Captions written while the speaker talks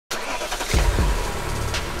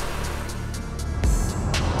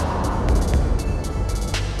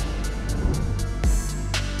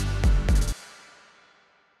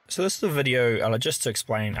So this is a video just to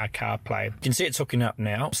explain our CarPlay. You can see it's hooking up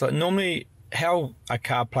now. So normally how a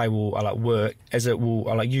CarPlay will work is it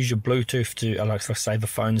will use your Bluetooth to let's say the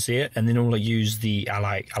phone's there, and then it will use the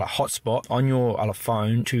hotspot on your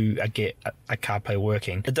phone to get a CarPlay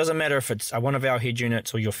working. It doesn't matter if it's one of our head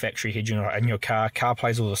units or your factory head unit in your car.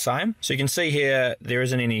 CarPlay's all the same. So you can see here there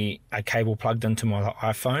isn't any cable plugged into my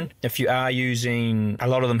iPhone. If you are using, a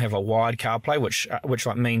lot of them have a wired CarPlay, which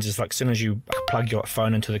means is as soon as you plug your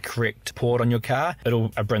phone into the correct port on your car, it'll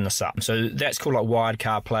bring this up. So that's called wired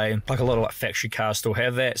CarPlay. A lot of factory cars still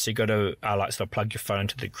have that, so you got to sort of plug your phone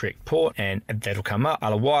to the correct port and that'll come up.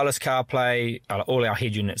 Wireless CarPlay, all our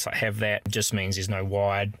head units have that. It just means there's no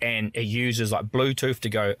wired, and it uses Bluetooth to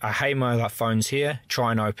go, hey, my phone's here,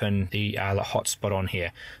 try and open the hotspot on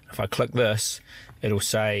here. If I click this, it'll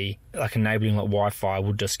say enabling Wi-Fi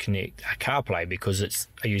will disconnect CarPlay because it's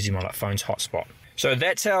using my phone's hotspot. So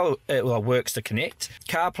that's how it works to connect.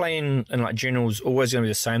 CarPlay in general is always going to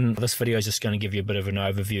be the same. This video is just going to give you a bit of an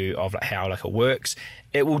overview of how it works.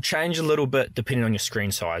 It will change a little bit depending on your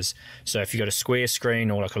screen size. So if you've got a square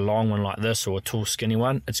screen or a long one like this or a tall skinny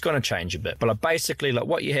one, it's going to change a bit. But basically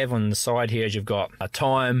what you have on the side here is you've got a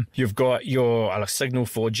time, you've got your signal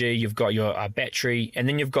 4G, you've got your battery, and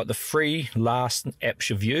then you've got the free last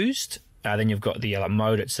apps you've used. Then you've got the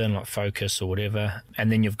mode it's in, focus or whatever,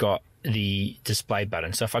 and then you've got the display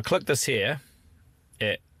button. So if I click this here,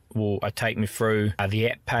 it will take me through the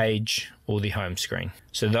app page or the home screen.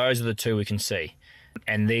 So those are the two we can see,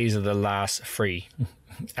 and these are the last free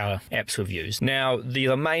apps we've used. Now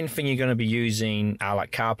the main thing you're going to be using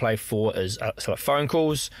CarPlay for is phone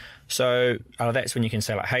calls. So that's when you can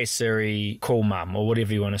say hey Siri, call mum, or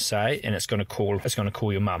whatever you want to say, and it's going to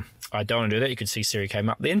call your mum. I don't want to do that. You can see Siri came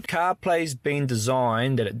up then. CarPlay's been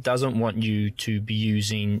designed that it doesn't want you to be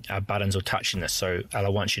using buttons or touching this, so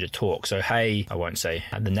it wants you to talk. So hey, I won't say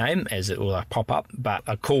the name as it will pop up, but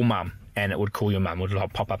call mum, and it would call your mum, it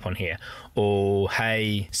would pop up on here. Or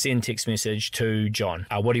hey, send text message to John.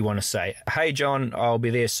 What do you want to say? Hey John, I'll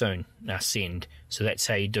be there soon. Send. So that's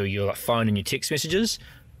how you do your phone and your text messages.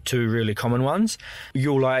 Two really common ones.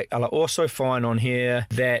 You'll also find on here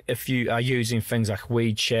that if you are using things like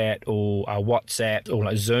WeChat or WhatsApp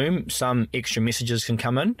or Zoom, some extra messages can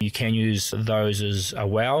come in. You can use those as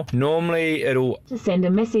well. Normally it'll send a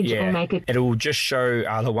message or make it. It'll just show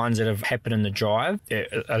the ones that have happened in the drive.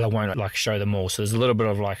 It won't show them all. So there's a little bit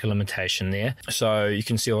of a limitation there. So you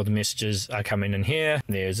can see all the messages are coming in here.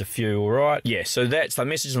 There's a few, all right. Yeah, so that's the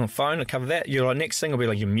messages on the phone. I cover that. Your next thing will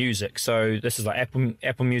be your music. So this is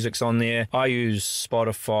Apple Music's on there. I use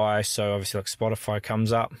Spotify, so obviously Spotify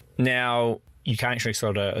comes up. Now you can't actually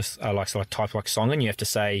sort of type song in. You have to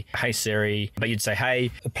say hey Siri, but you'd say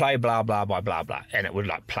hey play blah blah blah blah blah, and it would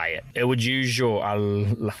play it. It would use your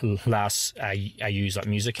last use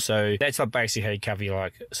music. So that's basically how you cover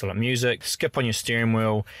your music. Skip on your steering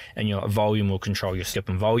wheel, and your volume will control your skip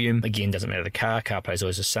and volume. Again, doesn't matter the car. CarPlay is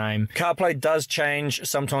always the same. CarPlay does change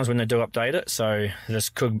sometimes when they do update it. So this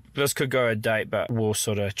could go a date, but we'll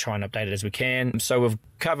sort of try and update it as we can. So we've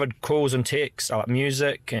covered calls and texts,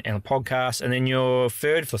 music and a podcast, and then your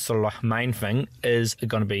third main thing is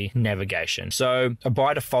going to be navigation. So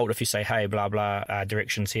by default, if you say hey blah blah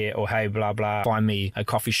directions here, or hey blah blah find me a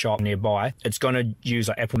coffee shop nearby, it's going to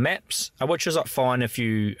use Apple Maps, which is fine if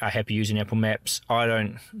you are happy using Apple Maps. I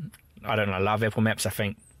don't love Apple Maps. I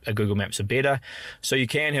think Google Maps are better. So you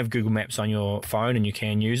can have Google Maps on your phone and you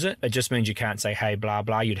can use it. It just means you can't say hey blah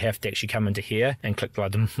blah. You'd have to actually come into here and click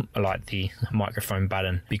the microphone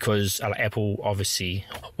button, because Apple obviously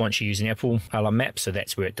wants you using Apple Maps, so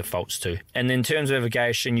that's where it defaults to. And then in terms of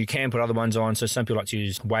navigation, you can put other ones on. So some people like to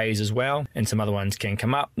use Waze as well, and some other ones can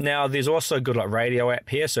come up. Now there's also a good radio app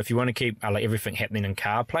here. So if you want to keep everything happening in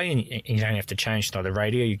CarPlay and you don't have to change to the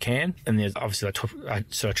radio, you can. And there's obviously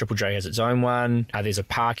Triple J has its own one. There's a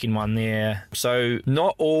parking one there. So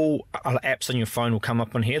not all apps on your phone will come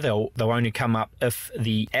up on here. They'll only come up if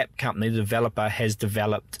the app company, the developer, has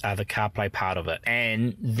developed the CarPlay part of it,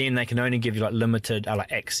 and then they can only give you limited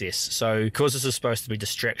access. So because this is supposed to be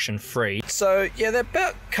distraction free, so yeah, that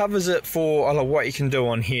about covers it for what you can do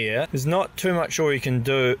on here. There's not too much all you can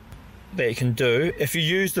do. If you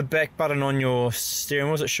use the back button on your steering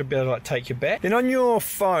wheels, it should be able to take you back. Then on your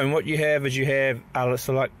phone, what you have is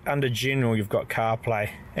under general, you've got CarPlay,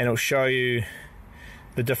 and it'll show you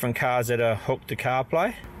the different cars that are hooked to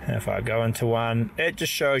CarPlay. And if I go into one, it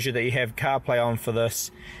just shows you that you have CarPlay on for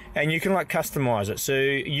this, and you can customize it. So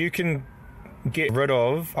you can get rid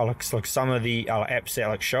of some of the apps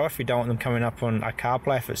that show if you don't want them coming up on a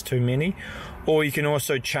CarPlay if it's too many, or you can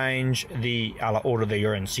also change the order that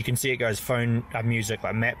you're in. So you can see it goes phone, music,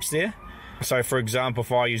 maps there. So for example,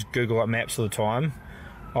 if I use Google Maps all the time,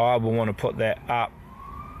 I will want to put that up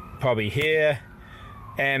probably here.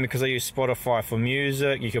 And because I use Spotify for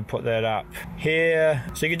music, you can put that up here.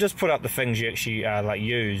 So you can just put up the things you actually like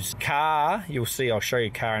use. Car, you'll see, I'll show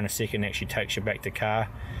you car in a second, actually takes you back to car.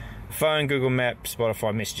 Phone, Google Maps,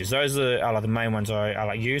 Spotify, messages. Those are the main ones I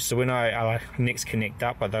like use. So when I next connect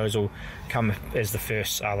up, those will come as the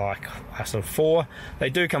first sort of 4. They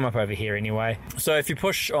do come up over here anyway. So if you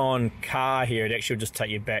push on car here, it actually will just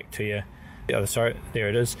take you back to your, oh, sorry, there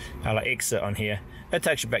it is. Exit on here. It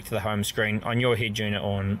takes you back to the home screen. On your head unit,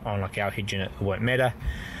 on like our head unit, it won't matter.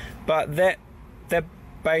 But that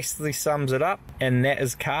basically sums it up, and that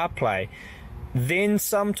is CarPlay. Then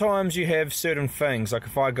sometimes you have certain things, like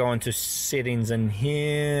if I go into settings in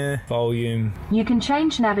here, volume. You can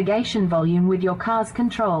change navigation volume with your car's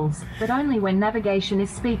controls, but only when navigation is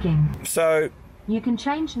speaking. So you can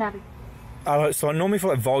change so I normally for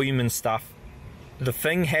like volume and stuff, the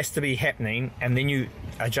thing has to be happening, and then you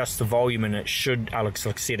adjust the volume, and it should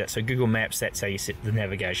set it. So Google Maps, that's how you set the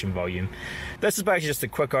navigation volume. This is basically just a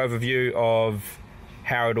quick overview of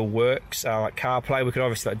how it all works. Like CarPlay, we could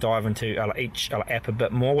obviously dive into each app a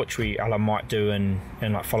bit more, which we might do in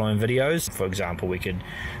like following videos. For example, we could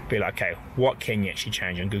be like, okay, what can you actually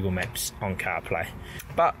change on Google Maps on CarPlay?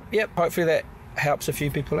 But yep, hopefully that helps a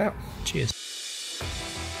few people out. Cheers.